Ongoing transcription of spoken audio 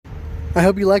I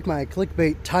hope you like my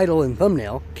clickbait title and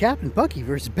thumbnail, Captain Bucky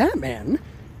versus Batman.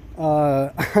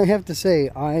 I have to say,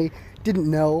 I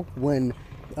didn't know when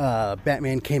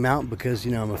Batman came out because,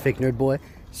 I'm a fake nerd boy.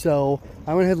 So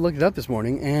I went ahead and looked it up this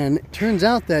morning, and it turns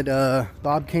out that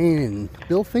Bob Kane and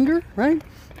Bill Finger, right?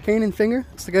 Kane and Finger,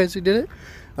 that's the guys who did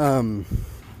it.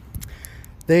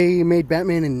 They made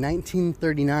Batman in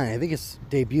 1939. I think its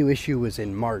debut issue was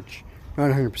in March.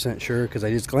 Not 100% sure because I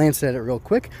just glanced at it real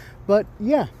quick. But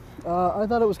yeah, I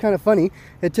thought it was kind of funny.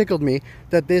 It tickled me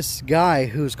that this guy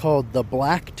who's called the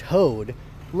Black Toad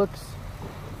looks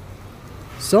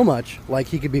so much like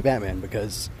he could be Batman,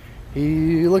 because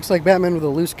he looks like Batman with a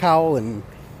loose cowl and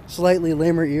slightly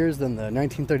lamer ears than the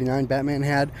 1939 Batman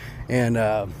had. And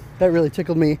that really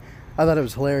tickled me. I thought it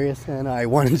was hilarious, and I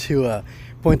wanted to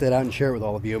point that out and share it with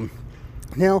all of you.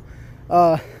 Now,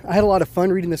 I had a lot of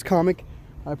fun reading this comic.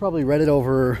 I probably read it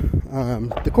over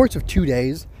the course of 2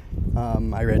 days.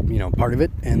 I read, part of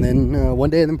it, and then one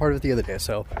day, and then part of it the other day.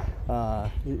 So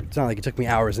it's not like it took me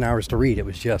hours and hours to read. It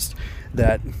was just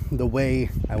that the way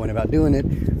I went about doing it,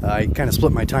 I kind of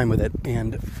split my time with it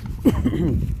and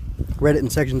read it in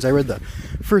sections. I read the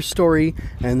first story,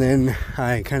 and then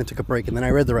I kind of took a break, and then I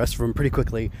read the rest of them pretty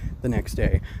quickly the next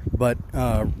day. But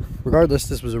regardless,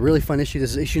 this was a really fun issue.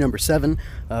 This is issue number 7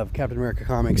 of Captain America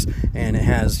Comics, and it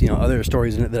has other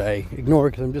stories in it that I ignore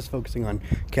because I'm just focusing on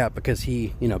Cap, because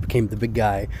he became the big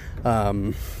guy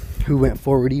who went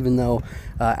forward. Even though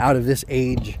out of this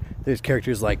age, there's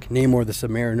characters like Namor the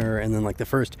Submariner, and then like the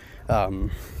first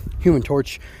Human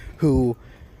Torch, who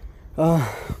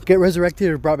get resurrected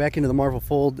or brought back into the Marvel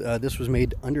fold. This was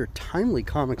made under Timely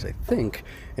Comics, I think,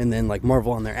 and then like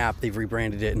Marvel on their app, they've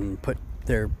rebranded it and put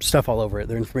their stuff all over it,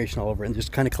 their information all over it, and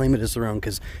just kind of claim it as their own,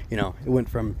 because it went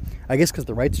from, I guess because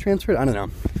the rights transferred, I don't know,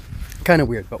 kind of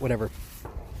weird, but whatever.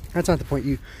 That's not the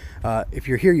point. If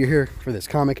you're here for this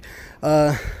comic,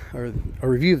 or a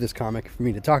review of this comic for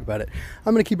me to talk about it.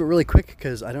 I'm going to keep it really quick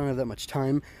because I don't have that much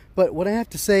time. But what I have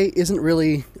to say isn't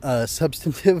really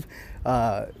substantive,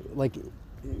 like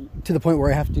to the point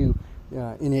where I have to,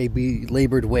 in a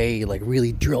belabored way, like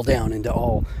really drill down into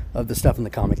all of the stuff in the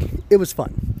comic. It was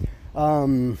fun.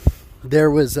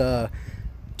 There was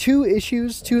 2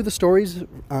 issues. 2 of the stories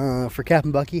for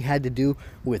Captain Bucky had to do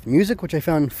with music, which I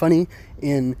found funny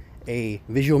in a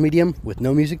visual medium with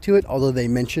no music to it. Although they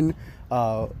mentioned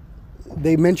how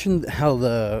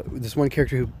this one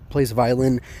character who plays a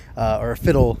violin or a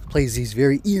fiddle plays these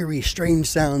very eerie, strange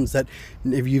sounds that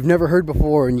if you've never heard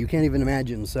before and you can't even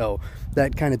imagine. So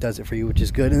that kind of does it for you, which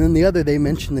is good. And then the other, they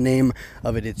mentioned the name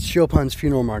of it. It's Chopin's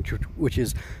Funeral March, which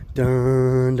is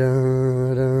dun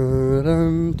dun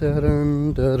dun dun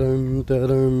dun dun dun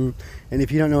dun. And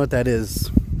if you don't know what that is,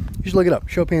 you should look it up.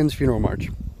 Chopin's Funeral March.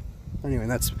 Anyway,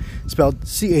 that's spelled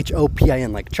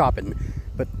Chopin, like choppin',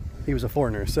 but he was a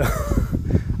foreigner, so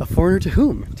a foreigner to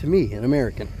whom? To me, an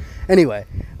American. Anyway,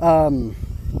 so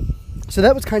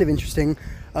that was kind of interesting.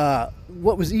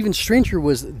 What was even stranger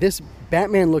was this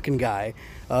Batman-looking guy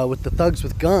with the thugs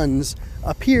with guns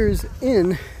appears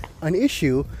in an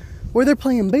issue where they're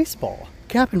playing baseball.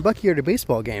 Cap and Bucky are at a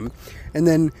baseball game, and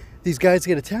then these guys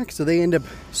get attacked, so they end up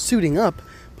suiting up,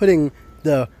 putting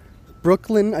the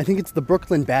Brooklyn, I think it's the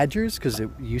Brooklyn Badgers, because it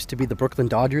used to be the Brooklyn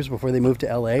Dodgers before they moved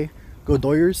to LA. Go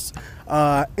Doyers.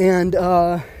 And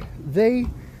they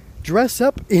dress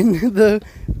up in the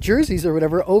jerseys or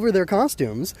whatever over their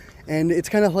costumes, and it's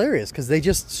kind of hilarious because they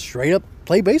just straight up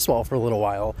play baseball for a little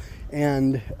while.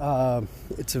 And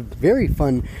it's a very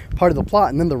fun part of the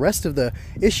plot. And then the rest of the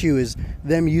issue is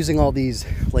them using all these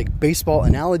like baseball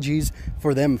analogies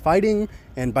for them fighting,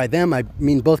 and by them I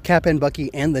mean both Cap and Bucky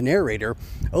and the narrator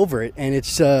over it. And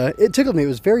it's it tickled me. It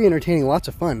was very entertaining, lots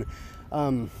of fun.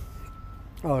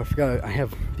 Oh, I forgot I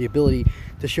have the ability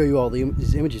to show you all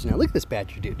these images now. Look at this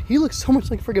Badger dude. He looks so much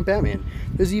like friggin' Batman.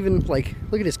 There's even, like,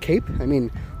 look at his cape. I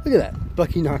mean, look at that.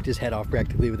 Bucky knocked his head off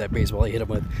practically with that baseball he hit him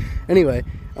with. Anyway,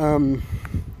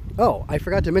 oh, I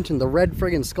forgot to mention the red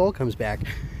friggin' skull comes back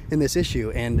in this issue.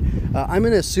 And I'm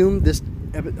going to assume this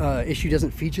issue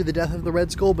doesn't feature the death of the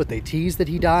Red Skull, but they tease that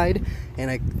he died.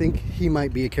 And I think he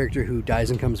might be a character who dies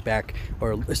and comes back,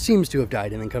 or seems to have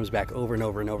died and then comes back over and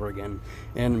over and over again.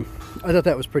 And I thought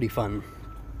that was pretty fun.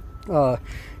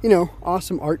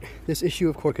 Awesome art this issue,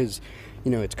 of course, because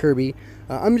it's Kirby.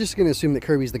 I'm just going to assume that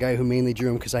Kirby's the guy who mainly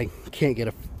drew him, because I can't get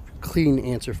a clean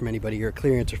answer from anybody or a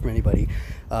clear answer from anybody.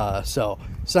 So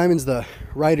Simon's the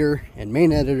writer and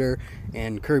main editor,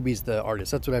 and Kirby's the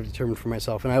artist. That's what I've determined for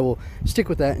myself, and I will stick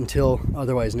with that until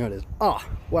otherwise noted.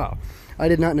 Wow, I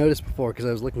did not notice before, because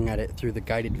I was looking at it through the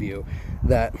guided view,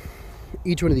 that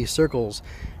each one of these circles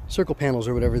circle panels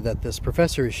or whatever that this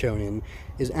professor is shown in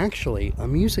is actually a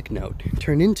music note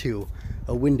turned into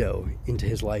a window into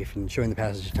his life and showing the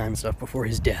passage of time and stuff before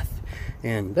his death.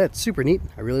 And that's super neat.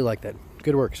 I really like that.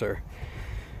 Good work, sir.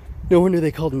 No wonder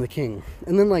they called him the king.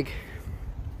 And then, like,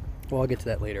 well, I'll get to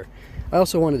that later. I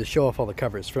also wanted to show off all the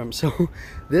covers from, so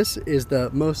this is the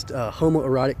most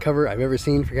homoerotic cover I've ever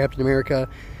seen for Captain America.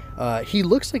 He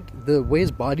looks like the way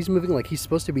his body's moving, like he's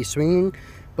supposed to be swinging,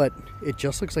 but it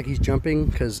just looks like he's jumping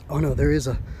because, oh no, there is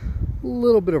a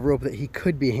little bit of rope that he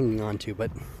could be hanging on to, but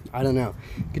I don't know.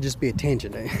 It could just be a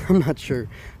tangent. I'm not sure,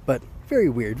 but very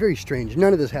weird, very strange.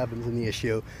 None of this happens in the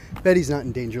issue. Betty's not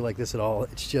in danger like this at all.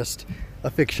 It's just a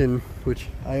fiction, which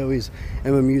I always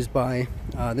am amused by.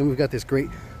 Then we've got this great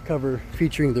cover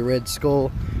featuring the Red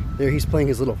Skull. There he's playing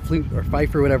his little flute or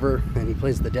fife or whatever, and he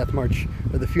plays the death march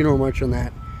or the funeral march on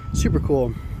that. Super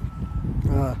cool.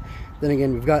 Then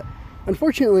again, we've got,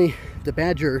 unfortunately, the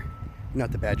Badger.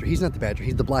 Not the Badger. He's not the Badger.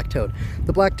 He's the Black Toad.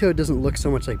 The Black Toad doesn't look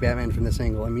so much like Batman from this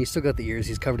angle. I mean, he's still got the ears.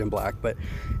 He's covered in black, but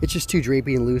it's just too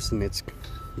drapey and loose, and it's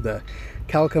the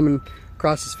cowl coming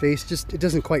across his face. Just, it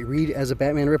doesn't quite read as a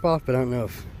Batman ripoff, but I don't know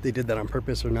if they did that on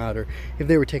purpose or not, or if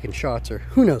they were taking shots, or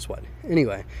who knows what.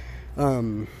 Anyway, let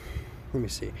me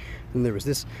see. Then there was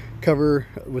this cover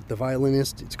with the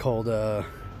violinist. It's called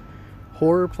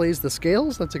Horror Plays the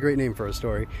Scales. That's a great name for a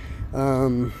story. Let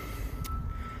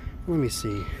me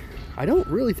see. I don't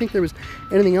really think there was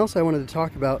anything else I wanted to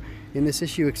talk about in this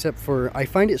issue, except for I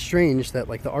find it strange that,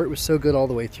 like, the art was so good all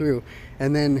the way through,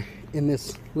 and then in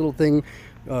this little thing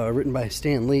written by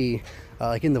Stan Lee,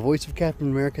 like in the voice of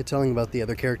Captain America, telling about the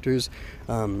other characters,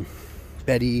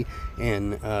 Betty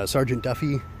and Sergeant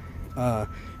Duffy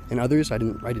and others. I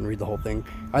didn't read the whole thing.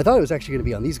 I thought it was actually going to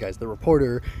be on these guys, the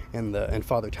reporter and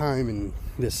Father Time and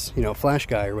this, you know, Flash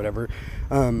guy or whatever.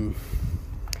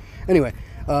 Anyway.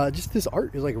 Just this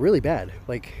art is like really bad.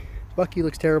 Like, Bucky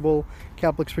looks terrible,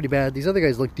 Cap looks pretty bad, these other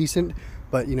guys look decent,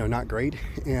 but, you know, not great.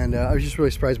 And I was just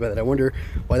really surprised by that. I wonder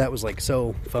why that was like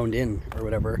so phoned in or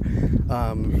whatever.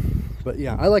 But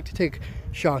yeah, I like to take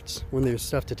shots when there's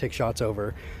stuff to take shots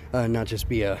over, not just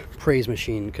be a praise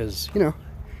machine, because, you know,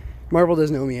 Marvel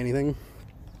doesn't owe me anything.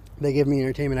 They give me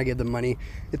entertainment, I give them money.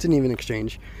 It's an even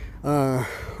exchange.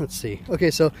 Let's see.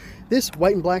 Okay, so this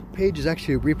white and black page is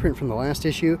actually a reprint from the last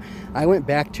issue. I went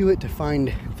back to it to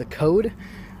find the code,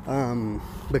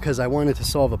 because I wanted to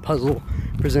solve a puzzle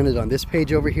presented on this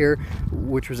page over here,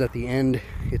 which was at the end.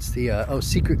 It's the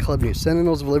Secret Club News,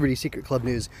 Sentinels of Liberty Secret Club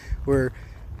News, where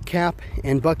Cap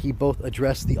and Bucky both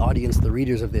address the audience, the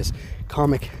readers of this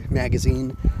comic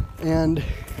magazine. And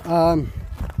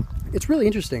it's really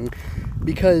interesting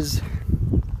because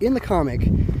in the comic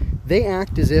they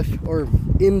act as if, or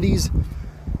in these,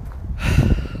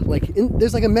 like,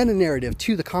 there's like a meta narrative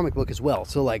to the comic book as well.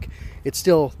 So like, it's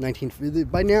still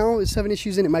by now it's 7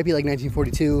 issues in, it might be like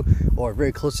 1942 or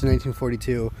very close to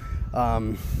 1942.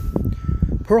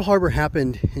 Pearl Harbor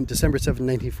happened in December 7th,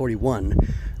 1941.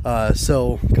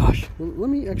 So gosh, let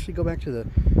me actually go back to the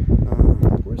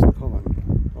where's the, hold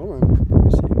on, let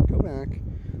me see, go back,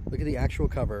 look at the actual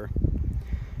cover.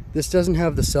 This doesn't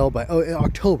have the sell by,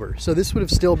 October. So this would have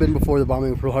still been before the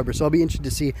bombing of Pearl Harbor. So I'll be interested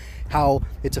to see how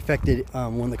it's affected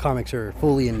when the comics are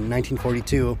fully in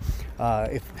 1942,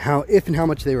 if and how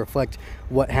much they reflect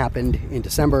what happened in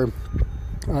December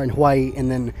in Hawaii. And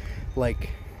then, like,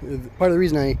 part of the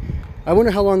reason I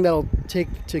wonder how long that'll take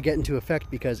to get into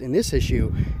effect, because in this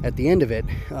issue, at the end of it,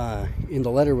 in the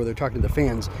letter where they're talking to the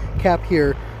fans, Cap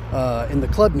here, in the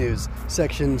club news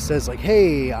section says, like,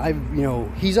 hey,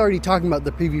 he's already talking about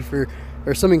the preview for,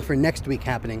 or something for next week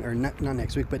happening, or not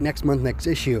next week, but next month, next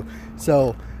issue.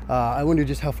 So I wonder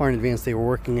just how far in advance they were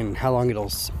working and how long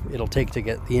it'll take to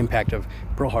get the impact of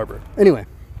Pearl Harbor. Anyway,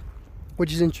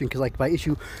 which is interesting because, like, by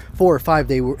issue 4 or 5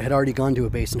 they had already gone to a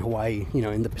base in Hawaii, you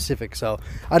know, in the Pacific. So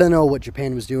I don't know what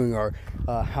Japan was doing, or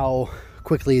how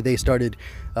quickly they started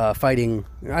fighting.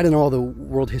 I don't know all the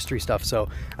world history stuff, so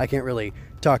I can't really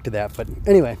talk to that. But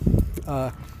anyway,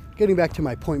 getting back to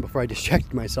my point before I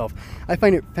distracted myself, I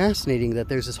find it fascinating that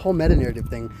there's this whole meta-narrative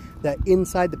thing that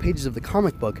inside the pages of the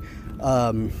comic book,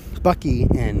 Bucky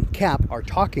and Cap are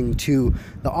talking to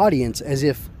the audience as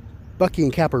if Bucky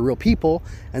and Cap are real people,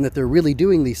 and that they're really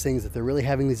doing these things, that they're really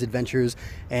having these adventures,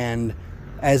 and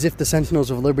as if the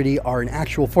Sentinels of Liberty are an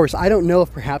actual force. I don't know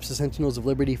if perhaps the Sentinels of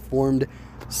Liberty formed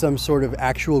some sort of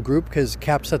actual group, because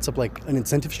Cap sets up like an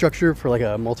incentive structure for like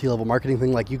a multi-level marketing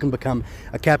thing. Like, you can become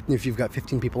a captain if you've got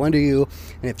 15 people under you,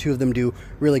 and if 2 of them do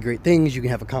really great things, you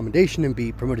can have a commendation and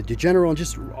be promoted to general, and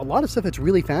just a lot of stuff that's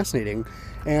really fascinating.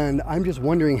 And I'm just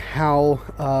wondering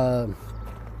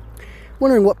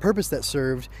wondering what purpose that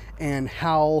served, and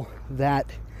how that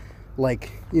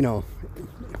like, you know,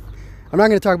 I'm not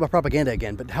going to talk about propaganda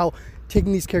again, but how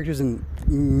taking these characters and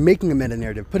making a meta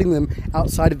narrative, putting them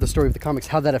outside of the story of the comics,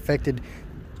 how that affected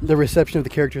the reception of the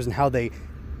characters and how they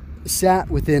sat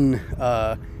within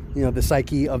you know, the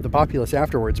psyche of the populace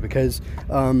afterwards, because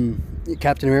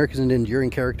Captain America is an enduring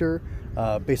character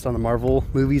based on the Marvel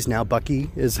movies. Now Bucky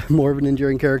is more of an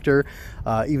enduring character,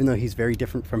 even though he's very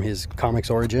different from his comics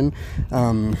origin.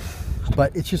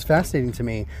 But it's just fascinating to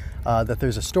me that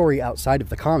there's a story outside of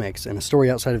the comics and a story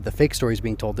outside of the fake stories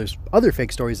being told. There's other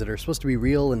fake stories that are supposed to be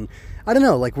real, and I don't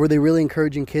know, like, were they really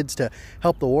encouraging kids to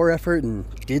help the war effort, and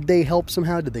did they help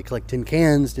somehow? Did they collect tin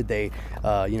cans? Did they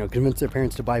you know, convince their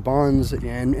parents to buy bonds?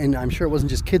 And I'm sure it wasn't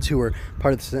just kids who were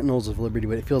part of the Sentinels of Liberty,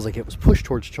 but it feels like it was pushed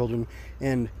towards children.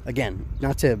 And again,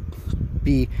 not to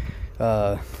be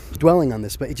dwelling on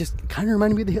this, but it just kind of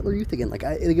reminded me of the Hitler Youth again. Like,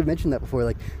 I think I've mentioned that before.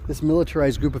 Like, this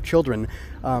militarized group of children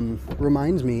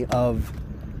reminds me of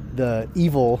the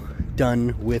evil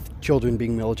done with children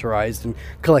being militarized and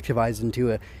collectivized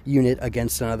into a unit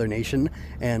against another nation,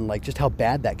 and like just how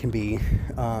bad that can be.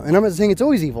 And I'm not saying it's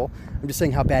always evil. I'm just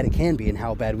saying how bad it can be and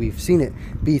how bad we've seen it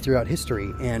be throughout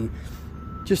history. And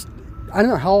just, I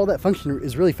don't know, how all that function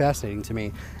is really fascinating to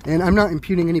me. And I'm not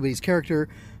impugning anybody's character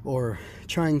or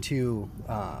trying to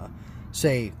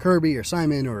say Kirby or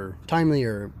Simon or Timely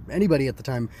or anybody at the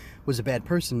time was a bad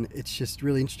person. It's just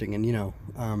really interesting. And, you know,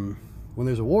 when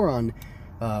there's a war on,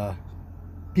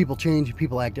 people change,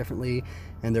 people act differently,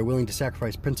 and they're willing to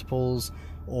sacrifice principles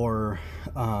or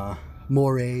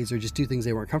mores or just do things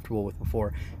they weren't comfortable with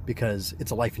before because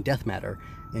it's a life and death matter.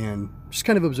 And just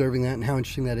kind of observing that and how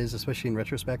interesting that is, especially in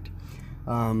retrospect.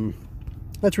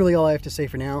 That's really all I have to say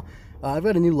for now. I've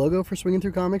got a new logo for Swinging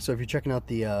Through Comics, so if you're checking out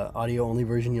the audio-only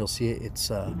version, you'll see it. It's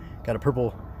got a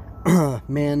purple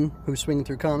man who's swinging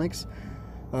through comics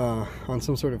on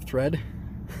some sort of thread.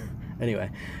 Anyway,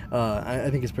 I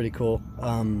think it's pretty cool.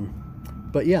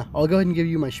 But yeah, I'll go ahead and give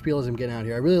you my spiel as I'm getting out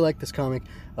here. I really like this comic.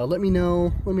 Let me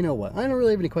know what. I don't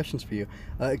really have any questions for you,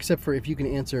 except for if you can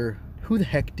answer who the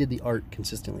heck did the art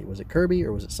consistently. Was it Kirby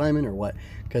or was it Simon or what?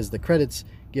 Because the credits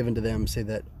given to them say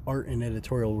that art and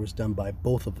editorial was done by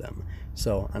both of them.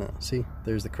 So, I don't know. See,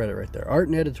 there's the credit right there. Art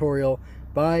and editorial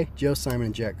by Joe Simon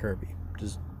and Jack Kirby.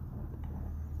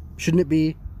 Shouldn't it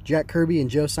be Jack Kirby and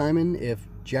Joe Simon if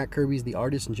Jack Kirby's the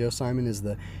artist and Joe Simon is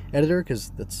the editor?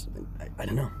 Because that's, I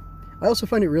don't know. I also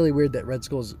find it really weird that Red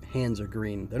Skull's hands are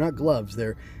green. They're not gloves.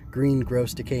 They're green,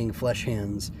 gross, decaying flesh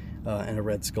hands and a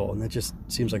red skull. And that just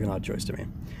seems like an odd choice to me.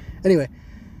 Anyway,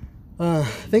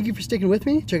 thank you for sticking with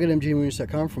me. Check out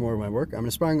mgmunoz.com for more of my work. I'm an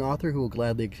aspiring author who will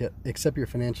gladly accept your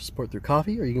financial support through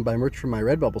coffee, or you can buy merch from my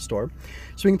Redbubble store.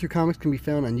 Swinging Through Comics can be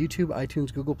found on YouTube,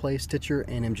 iTunes, Google Play, Stitcher,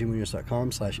 and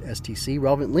mgmunoz.com/STC.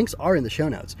 Relevant links are in the show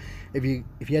notes. If you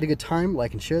had a good time,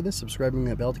 like and share this, subscribe and ring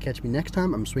that bell to catch me next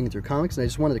time. I'm Swinging Through Comics, and I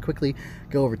just wanted to quickly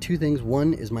go over two things.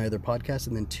 One is my other podcast,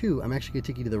 and then two, I'm actually going to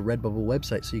take you to the Redbubble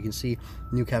website so you can see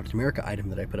the new Captain America item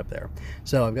that I put up there.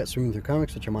 So I've got Swinging Through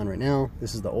Comics, which I'm on right now.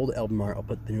 This is the old album art. I'll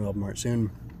put the new album art soon.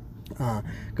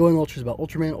 Going Ultra is about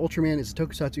Ultraman. Ultraman is a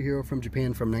tokusatsu hero from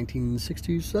Japan from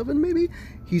 1967, maybe.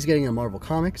 He's getting a Marvel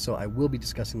comic, so I will be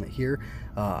discussing that here.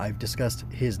 I've discussed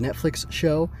his Netflix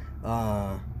show,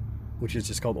 which is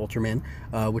just called Ultraman,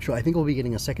 which I think will be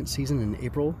getting a second season in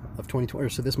April of 2020, or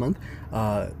so this month.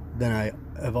 Then I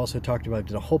have also talked about,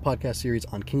 did a whole podcast series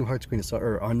on King of Hearts, Queen of Sorrows,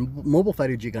 or on Mobile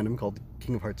Fighter G Gundam called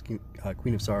King of Hearts,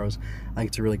 Queen of Sorrows. I think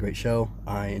it's a really great show.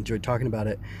 I enjoyed talking about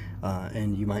it,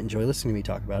 and you might enjoy listening to me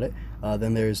talk about it.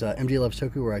 Then there's MJ Loves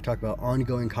Toku, where I talk about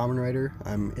ongoing Kamen Rider.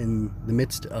 I'm in the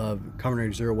midst of Kamen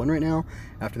Rider 01 right now.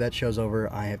 After that show's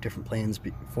over, I have different plans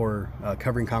for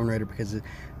covering Kamen Rider, because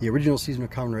the original season of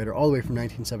Kamen Rider, all the way from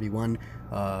 1971,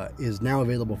 is now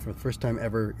available for the first time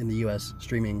ever in the US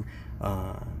streaming,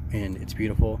 and it's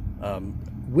beautiful.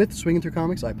 With Swinging Through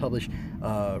Comics, I publish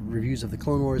reviews of the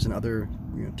Clone Wars and other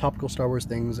topical Star Wars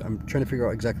things. I'm trying to figure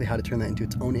out exactly how to turn that into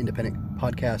its own independent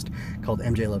podcast called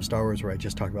MJ Loves Star Wars, where I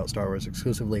just talk about Star Wars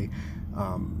exclusively.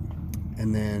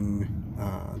 And then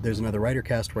there's another writer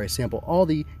cast where I sample all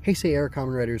the Heisei era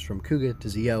Kamen Riders from Kuga to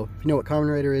Zio. If you know what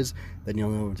Kamen Rider is, then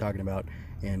you'll know what I'm talking about.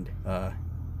 And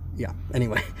yeah,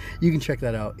 anyway, you can check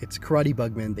that out. It's Karate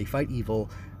Bugmen. They fight evil.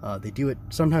 They do it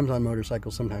sometimes on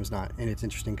motorcycles, sometimes not, and it's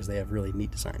interesting because they have really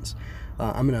neat designs.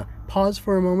 I'm going to pause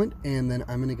for a moment, and then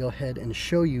I'm going to go ahead and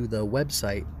show you the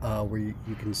website where you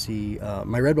can see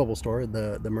my Redbubble store,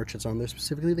 the merch that's on there,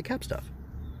 specifically the Cap stuff.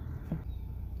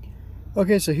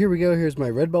 Okay, so here we go. Here's my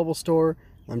Redbubble store.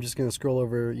 I'm just going to scroll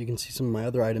over. You can see some of my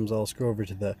other items. I'll scroll over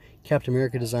to the Captain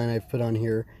America design I've put on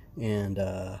here, and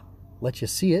let you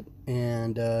see it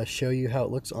and show you how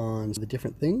it looks on the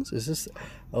different things. Is this?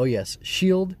 Oh yes,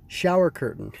 Shield shower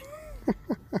curtain.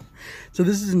 So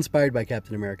this is inspired by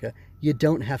Captain America. You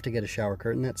don't have to get a shower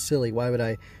curtain. That's silly. Why would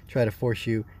I try to force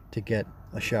you to get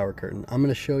a shower curtain? I'm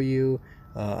going to show you.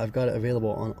 I've got it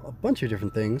available on a bunch of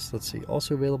different things. Let's see.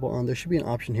 Also available on, there should be an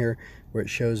option here where it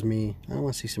shows me, I don't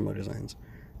want to see similar designs.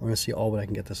 I want to see all what I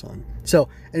can get this on. So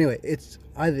anyway,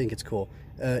 I think it's cool.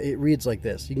 It reads like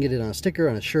this. You can get it on a sticker,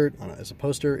 on a shirt, as a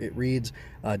poster. It reads,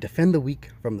 defend the weak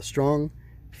from the strong,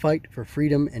 fight for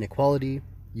freedom and equality,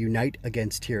 unite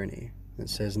against tyranny. It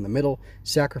says in the middle,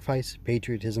 sacrifice,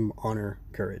 patriotism, honor,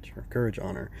 courage, or courage,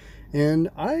 honor. And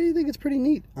I think it's pretty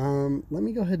neat. Let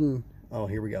me go ahead and, oh,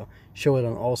 here we go. Show it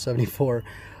on all 74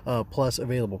 plus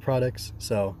available products.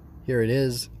 So here it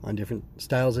is on different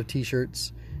styles of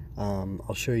t-shirts.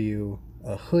 I'll show you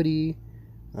a hoodie.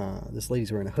 This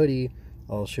lady's wearing a hoodie.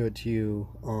 I'll show it to you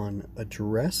on a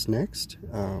dress next,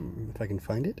 if I can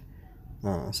find it.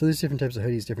 So there's different types of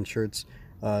hoodies, different shirts.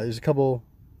 There's a couple.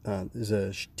 There's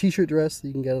a t-shirt dress that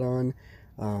you can get it on.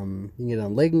 You can get it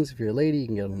on leggings if you're a lady. You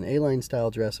can get it on an A-line style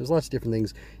dress. There's lots of different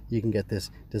things you can get this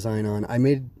design on.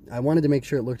 I wanted to make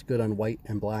sure it looked good on white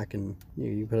and black, and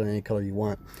you can put it on any color you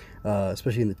want.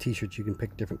 Especially in the t-shirts, you can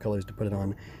pick different colors to put it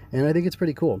on, and I think it's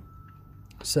pretty cool.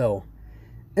 So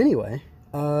anyway,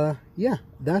 yeah,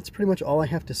 that's pretty much all I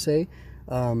have to say.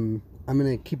 I'm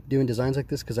going to keep doing designs like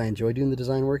this because I enjoy doing the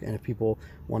design work, and if people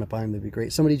want to buy them, that'd be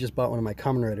great. Somebody just bought one of my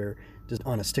Kamen Rider just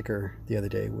on a sticker the other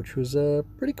day, which was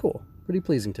pretty cool, pretty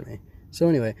pleasing to me. So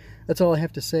anyway, that's all I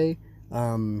have to say.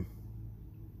 Yeah,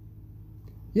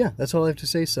 that's all I have to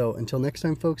say. So until next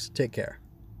time, folks, take care.